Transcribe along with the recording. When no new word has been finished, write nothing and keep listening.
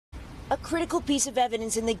A critical piece of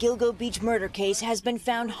evidence in the Gilgo Beach murder case has been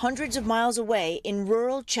found hundreds of miles away in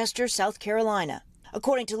rural Chester, South Carolina.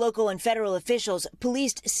 According to local and federal officials,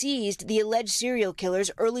 police seized the alleged serial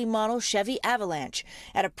killer's early model Chevy Avalanche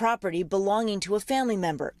at a property belonging to a family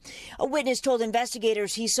member. A witness told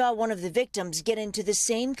investigators he saw one of the victims get into the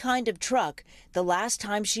same kind of truck the last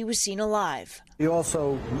time she was seen alive. He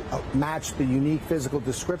also matched the unique physical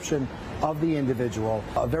description of the individual,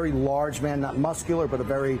 a very large man, not muscular, but a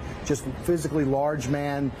very just physically large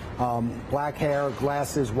man, black hair,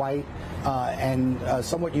 glasses, white, and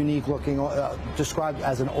somewhat unique looking, described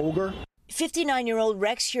as an ogre. 59-year-old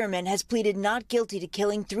Rex Heuermann has pleaded not guilty to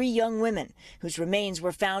killing 3 young women whose remains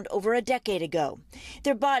were found over a decade ago.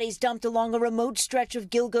 Their bodies dumped along a remote stretch of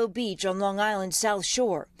Gilgo Beach on Long Island's South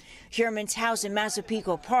Shore. Heuermann's house in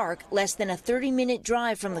Massapequa Park, less than a 30-minute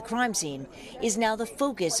drive from the crime scene, is now the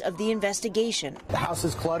focus of the investigation. The house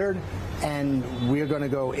is cluttered, and we're going to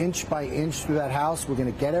go inch by inch through that house. We're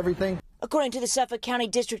going to get everything. According to the Suffolk County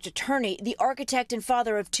District Attorney, the architect and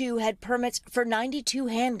father of 2 had permits for 92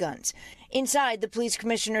 handguns. Inside, the police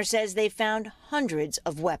commissioner says they found hundreds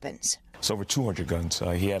of weapons. It's over 200 guns.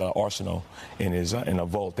 He had an arsenal in a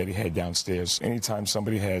vault that he had downstairs. Anytime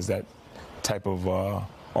somebody has that type of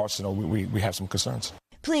arsenal, we have some concerns.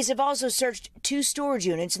 Police have also searched 2 storage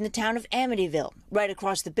units in the town of Amityville, right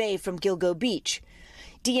across the bay from Gilgo Beach.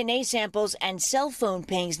 DNA samples and cell phone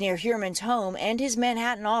pings near Heuermann's home and his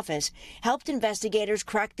Manhattan office helped investigators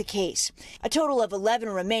crack the case. A total of 11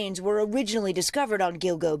 remains were originally discovered on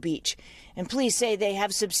Gilgo Beach, and police say they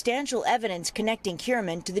have substantial evidence connecting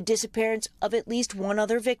Heuermann to the disappearance of at least 1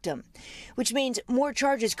 other victim, which means more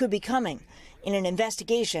charges could be coming in an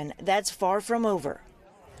investigation that's far from over.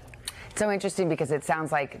 So interesting because it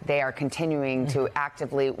sounds like they are continuing to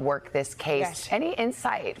actively work this case. Yes. Any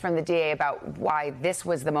insight from the DA about why this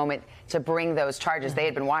was the moment to bring those charges? They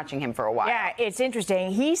had been watching him for a while. Yeah, it's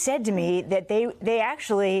interesting. He said to me that they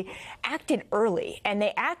actually acted early, and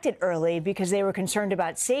they acted early because they were concerned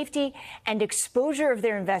about safety and exposure of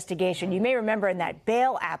their investigation. You may remember in that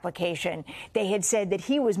bail application, they had said that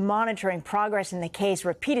he was monitoring progress in the case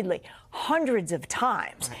repeatedly, hundreds of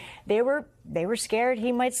times. Right. They were scared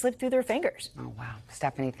he might slip through their fingers. Oh, wow.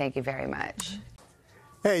 Stephanie, thank you very much.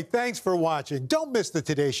 Hey, thanks for watching. Don't miss the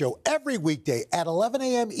Today Show every weekday at 11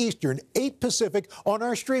 a.m. Eastern, 8 Pacific on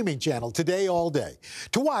our streaming channel, Today All Day.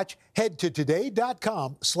 To watch, head to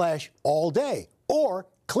today.com/allday or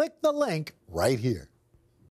click the link right here.